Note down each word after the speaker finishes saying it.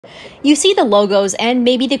You see the logos and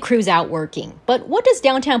maybe the crews out working, but what does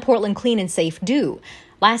Downtown Portland Clean and Safe do?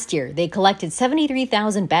 Last year, they collected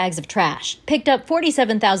 73,000 bags of trash, picked up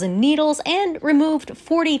 47,000 needles, and removed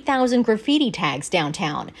 40,000 graffiti tags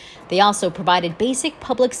downtown. They also provided basic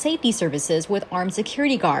public safety services with armed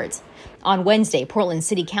security guards. On Wednesday, Portland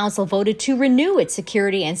City Council voted to renew its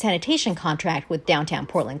security and sanitation contract with Downtown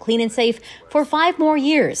Portland Clean and Safe for 5 more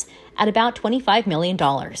years at about $25 million.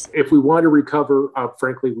 If we want to recover,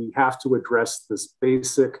 frankly, we have to address this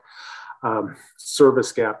basic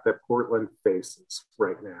service gap that Portland faces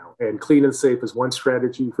right now. And Clean and Safe is one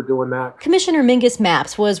strategy for doing that. Commissioner Mingus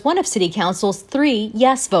Mapps was one of City Council's 3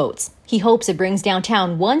 yes votes. He hopes it brings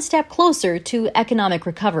downtown one step closer to economic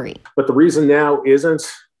recovery. But the reason now isn't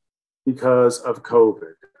because of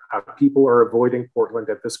COVID. People are avoiding Portland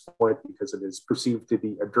at this point because it is perceived to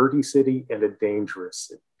be a dirty city and a dangerous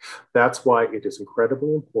city. That's why it is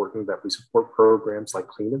incredibly important that we support programs like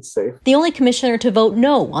Clean and Safe. The only commissioner to vote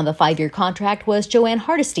no on the 5-year contract was Joanne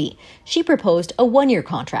Hardesty. She proposed a 1-year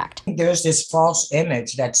contract. There's this false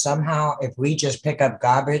image that somehow if we just pick up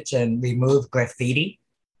garbage and remove graffiti,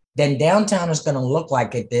 then downtown is going to look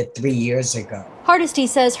like it did 3 years ago. Hardesty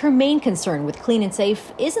says her main concern with Clean and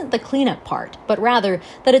Safe isn't the cleanup part, but rather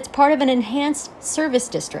that it's part of an enhanced service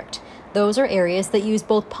district. Those are areas that use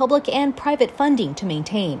both public and private funding to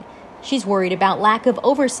maintain. She's worried about lack of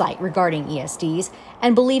oversight regarding ESDs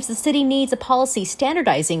and believes the city needs a policy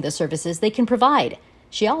standardizing the services they can provide.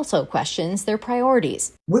 She also questions their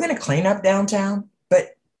priorities. We're going to clean up downtown,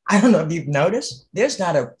 but I don't know if you've noticed, there's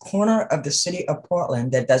not a corner of the city of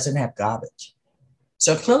Portland that doesn't have garbage.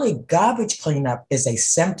 So clearly garbage cleanup is a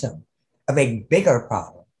symptom of a bigger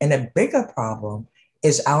problem. And a bigger problem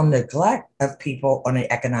is our neglect of people on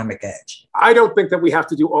the economic edge. I don't think that we have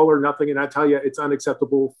to do all or nothing. And I tell you, it's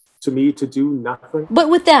unacceptable to me to do nothing. But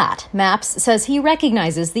with that, Mapps says he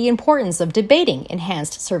recognizes the importance of debating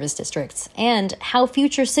enhanced service districts and how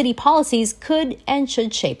future city policies could and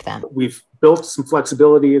should shape them. We've built some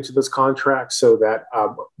flexibility into this contract so that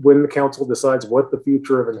when the council decides what the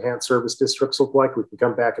future of enhanced service districts look like, we can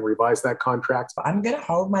come back and revise that contract. I'm going to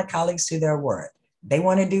hold my colleagues to their word. They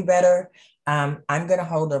want to do better. I'm going to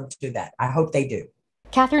hold them to that. I hope they do.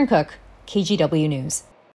 Catherine Cook, KGW News.